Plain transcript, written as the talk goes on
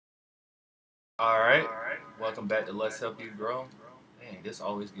All right, welcome back to Let's Help You Grow. Dang, this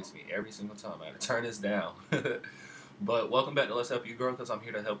always gets me every single time. I have to turn this down. But welcome back to Let's Help You Grow because I'm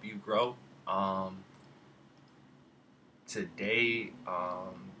here to help you grow. Um, today,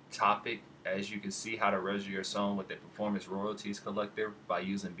 topic, as you can see, how to register your song with the Performance Royalties Collector by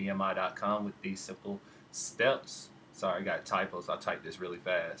using BMI.com with these simple steps. Sorry, I got typos. I typed this really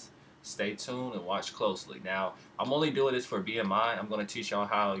fast. Stay tuned and watch closely. Now, I'm only doing this for BMI. I'm going to teach y'all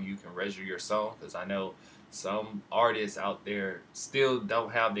how you can register your song because I know some artists out there still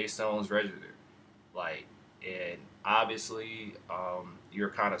don't have their songs registered. Like, and obviously,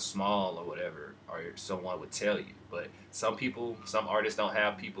 you're kind of small or whatever, or someone would tell you. But some people, some artists don't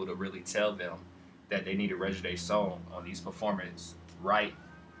have people to really tell them that they need to register their song on these performance right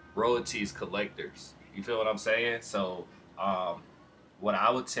royalties collectors. You feel what I'm saying? So, um, what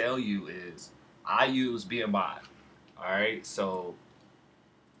I would tell you is I use BMI. All right, so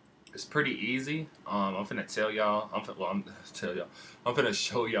it's pretty easy. I'm finna tell y'all. I'm tell y'all. I'm finna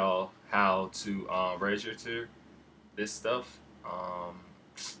show y'all how to register this stuff.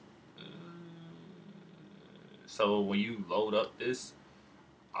 So when you load up this,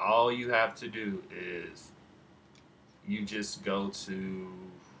 all you have to do is you just go to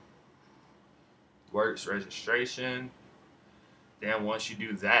Works Registration. Then once you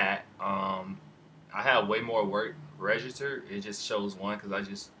do that, I have way more work registered. It just shows one because I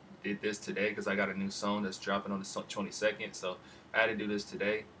just did this today because I got a new song that's dropping on the 22nd. So I had to do this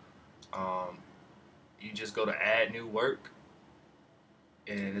today. Um, you just go to add new work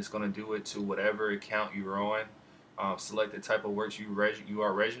and it's going to do it to whatever account you're on. Select the type of works you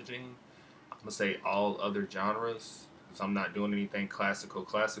are registering. I'm going to say all other genres because I'm not doing anything classical.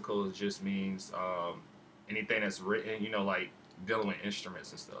 Classical just means anything that's written, like dealing with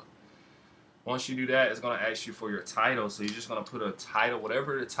instruments and stuff. Once you do that, it's going to ask you for your title. So you're just going to put a title,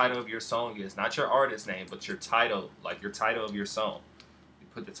 whatever the title of your song is, not your artist name, but your title, like your title of your song. You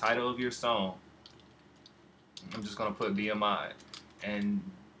put the title of your song. I'm just going to put BMI. And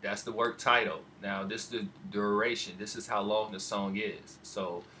that's the work title. Now, this is the duration. This is how long the song is.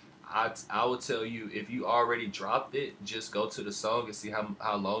 So I would tell you, if you already dropped it, just go to the song and see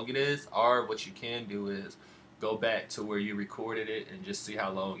how long it is. Or what you can do is go back to where you recorded it and just see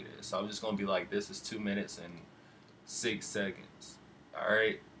how long it is. So I'm just going to be like, this is 2 minutes and 6 seconds. All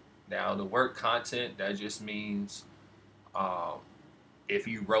right. Now, the work content, that just means um, if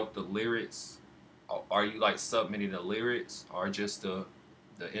you wrote the lyrics, are you like submitting the lyrics or just the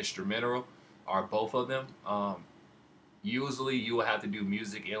instrumental or both of them? Usually you will have to do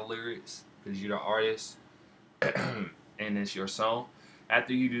music and lyrics because you're the artist and it's your song.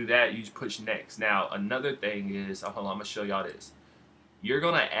 After you do that, you push next. Now another thing is, hold on, I'm gonna show y'all this. You're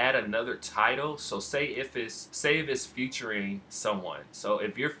gonna add another title. So say if it's featuring someone. So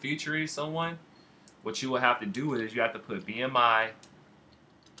if you're featuring someone, what you will have to do is you have to put BMI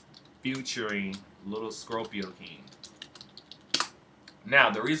featuring Little Scorpio King. Now,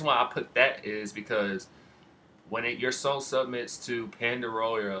 the reason why I put that is because when your song submits to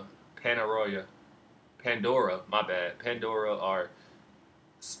Pandora, my bad, Pandora or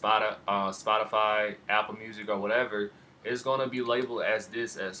Spotify, Apple Music, or whatever, it's gonna be labeled as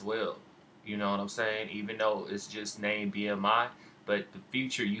this as well. You know what I'm saying? Even though it's just named BMI, but the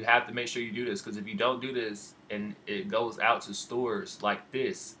future you have to make sure you do this because if you don't do this and it goes out to stores like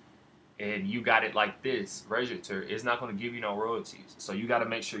this, and you got it like this register, it's not going to give you no royalties. So you got to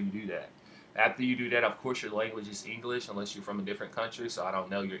make sure you do that. After you do that, of course, your language is English unless you're from a different country. So I don't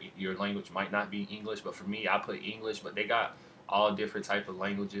know, your language might not be English, but for me, I put English. But they got all different type of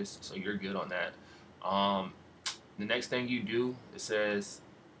languages, so you're good on that. Um, the next thing you do, it says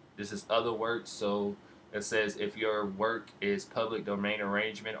this is other work. So it says if your work is public domain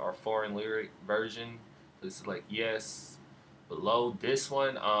arrangement or foreign lyric version, it's like yes. Below this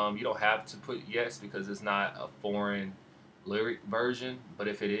one, you don't have to put yes because it's not a foreign lyric version. But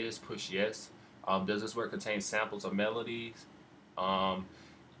if it is, push yes. Does this work contain samples or melodies? Um,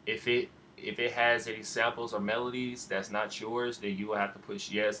 if it has any samples or melodies that's not yours, then you will have to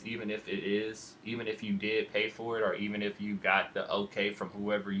push yes, even if it is, even if you did pay for it, or even if you got the okay from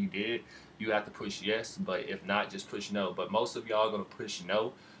whoever you did, you have to push yes. But if not, just push no. But most of y'all are gonna push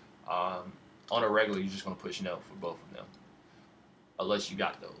no. Um, on a regular, you're just gonna push no for both of them unless you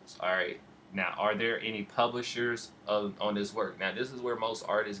got those. All right. Now, are there any publishers on this work? Now, this is where most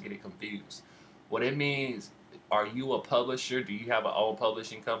artists get it confused. What it means, are you a publisher? Do you have an own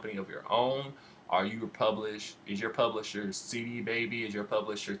publishing company of your own? Are you published? Is your publisher CD Baby? Is your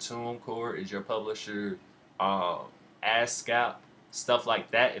publisher TuneCore? Is your publisher um, ASCAP? Stuff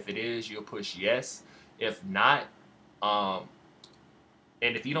like that. If it is, you'll push yes. If not, um,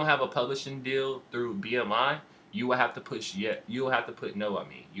 And if you don't have a publishing deal through BMI, you will have to push you will have to put no. I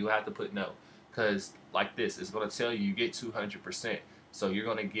mean, you will have to put no, because like this, it's gonna tell you get 200%. So you're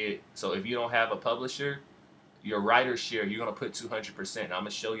gonna get, so if you don't have a publisher, your writer share, you're gonna put 200%. I'm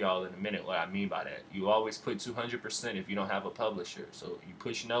gonna show y'all in a minute what I mean by that. You always put 200% if you don't have a publisher. So you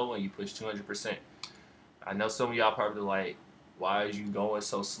push no and you push 200%. I know some of y'all probably like, why is you going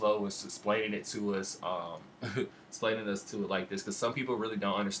so slow and explaining it to us, explaining us to it like this? Because some people really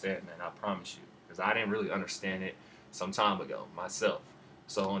don't understand, man. I promise you. Because I didn't really understand it some time ago myself.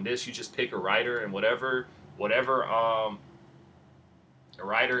 So on this, you just pick a writer, and whatever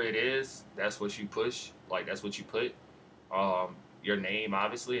writer it is, that's what you push. Like that's what you put. Your name,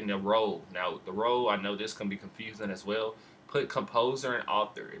 obviously, and the role. Now, the role, I know this can be confusing as well. Put composer and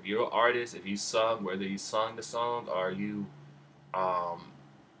author. If you're an artist, if you sung, whether you sung the song or you um,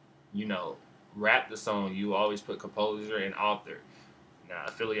 you know, rap the song, you always put composer and author. Now,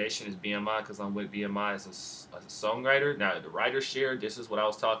 affiliation is BMI because I'm with BMI as a songwriter. Now, the writer share, this is what I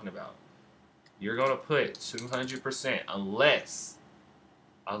was talking about. You're going to put 200% unless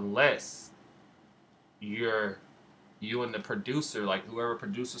you and the producer, like whoever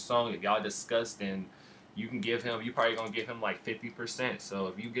produced the song, if y'all discussed, and you can give him, you probably going to give him like 50%. So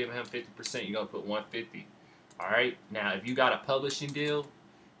if you give him 50%, you're going to put 150. All right. Now, if you got a publishing deal,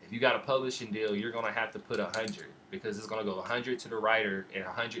 you're gonna have to put 100 because it's gonna go 100 to the writer and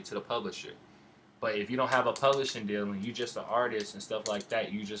 100 to the publisher. But if you don't have a publishing deal and you just an artist and stuff like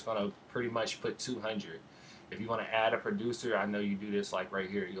that, you're just gonna pretty much put 200. If you want to add a producer, I know you do this like right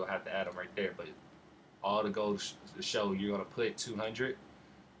here. You'll have to add them right there. But all to go to show, you're gonna put 200.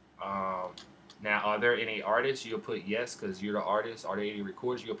 Now, are there any artists? You'll put yes because you're the artist. Are there any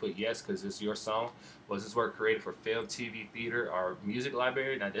recorders? You'll put yes because it's your song. Was this work created for film, TV, theater, or music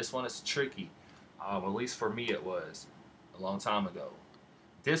library? Now, this one is tricky. At least for me, it was a long time ago.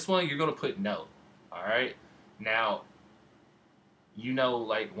 This one, you're going to put no. All right? Now, you know,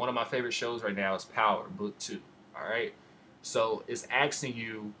 like one of my favorite shows right now is Power, Book 2. All right? So, it's asking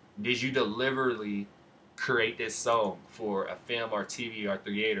you, did you deliberately create this song for a film or TV or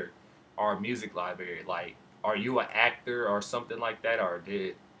theater or music library? Like, are you an actor or something like that, or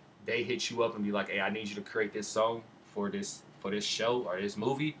did they hit you up and be like, hey, I need you to create this song for this show or this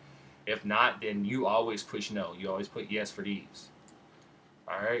movie? If not, then you always push no. You always put yes for these.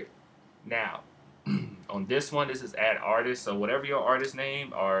 All right. Now, on this one, this is add artist. So whatever your artist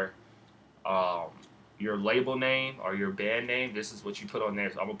name or your label name or your band name, this is what you put on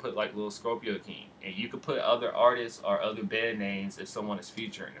there. So I'm gonna put like Little Scorpio King, and you could put other artists or other band names if someone is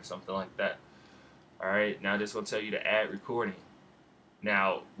featuring or something like that. All right, now this will tell you to add recording.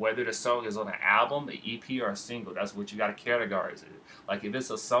 Now, whether the song is on an album, an EP, or a single, that's what you got to categorize it. Like if it's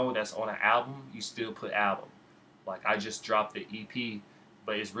a song that's on an album, you still put album. Like I just dropped the EP,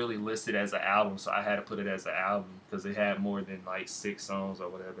 but it's really listed as an album, so I had to put it as an album because it had more than like 6 songs or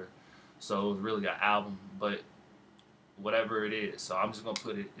whatever. So it was really an album, but whatever it is. So I'm just going to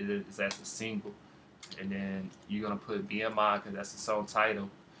put it as a single. And then you're going to put BMI because that's the song title.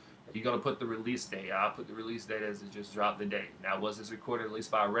 You're going to put the release date. I'll put the release date as it just dropped the date. Now, was this recorded released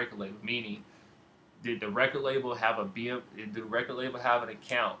by a record label? Meaning, did the record label have did the record label have an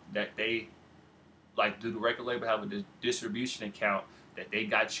account that they, like, do the record label have a distribution account that they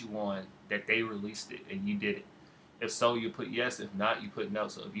got you on, that they released it and you did it? If so, you put yes. If not, you put no.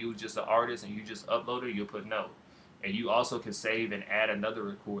 So if you were just an artist and you just uploaded, you put no. And you also can save and add another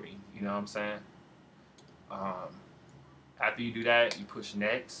recording. You know what I'm saying? After you do that, you push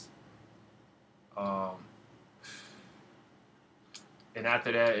next. And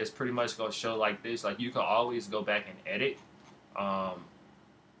after that, it's pretty much going to show like this. Like you can always go back and edit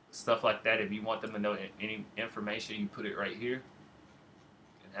stuff like that. If you want them to know any information, you put it right here.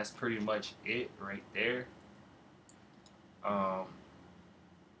 And that's pretty much it right there. Yeah,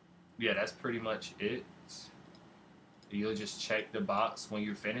 that's pretty much it. You'll just check the box when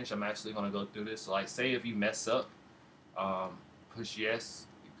you're finished. I'm actually going to go through this. So like say if you mess up, push yes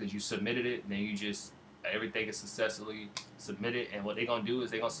because you submitted it, and then you just, everything is successfully submitted, and what they're going to do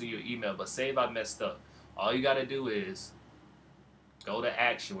is they're going to send you an email. But say if I messed up, all you got to do is go to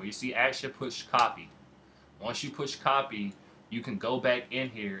action. Where you see action, push copy. Once you push copy, you can go back in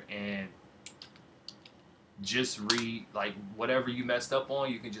here and just read, like, whatever you messed up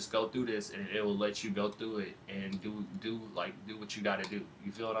on, you can just go through this, and it will let you go through it and do what you got to do.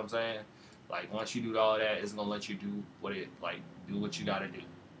 You feel what I'm saying? Like, once you do all that, it's going to let you do what you got to do.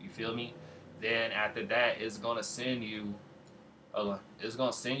 You feel me? Then after that, it's going to send you an email. It's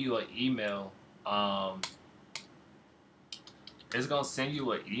going to send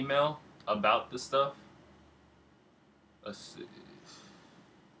you an email about the stuff. Let's see.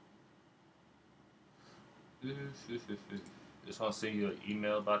 Just want to send you an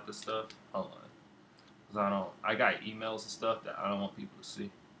email about this stuff. Hold on. Cause I got emails and stuff that I don't want people to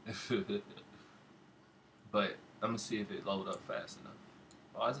see. But let me see if it load up fast enough.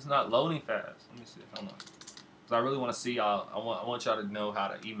 Oh, it's just not loading fast. Let me see. Hold on. Cause I really want to see y'all. I want y'all to know how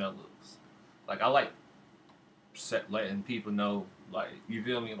the email looks. Like I like letting people know, like, you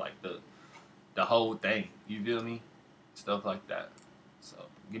feel me, like the whole thing. You feel me, stuff like that. So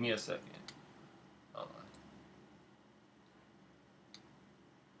give me a second. Hold on.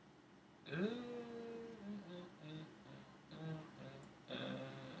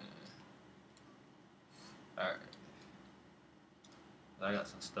 All right. I got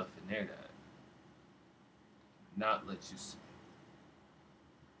some stuff in there that not let you see.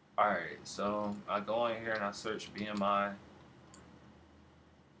 Alright, so I go in here and I search BMI.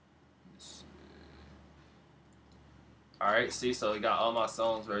 Alright, see, so we got all my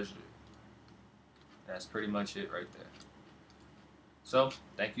songs registered. That's pretty much it right there. So,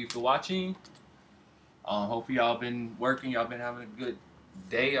 thank you for watching. Hope y'all been working, y'all been having a good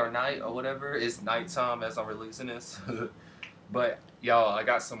day or night or whatever. It's nighttime as I'm releasing this. But y'all, I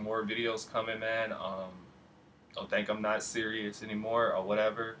got some more videos coming, man. Don't think I'm not serious anymore or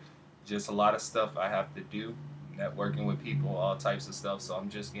whatever. Just a lot of stuff I have to do. Networking with people, all types of stuff. So I'm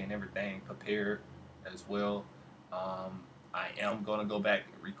just getting everything prepared as well. I am gonna go back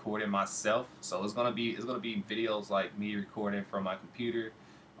recording myself. So it's gonna be videos like me recording from my computer,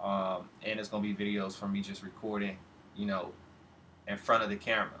 and it's gonna be videos from me just recording, you know, in front of the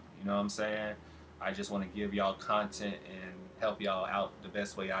camera. You know what I'm saying? I just want to give y'all content and help y'all out the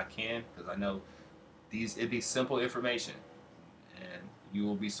best way I can, because I know it'd be simple information, and you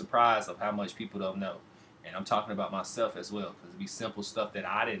will be surprised of how much people don't know. And I'm talking about myself as well, because it'd be simple stuff that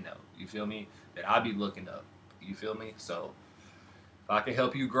I didn't know. You feel me? That I be looking up. You feel me? So if I can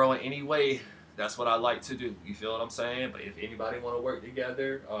help you grow in any way, that's what I like to do. You feel what I'm saying? But if anybody want to work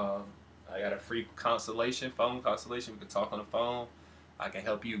together, I got a free consultation, phone consultation. We can talk on the phone. I can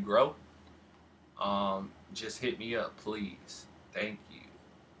help you grow. Just hit me up, please. Thank you.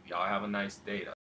 Y'all have a nice day.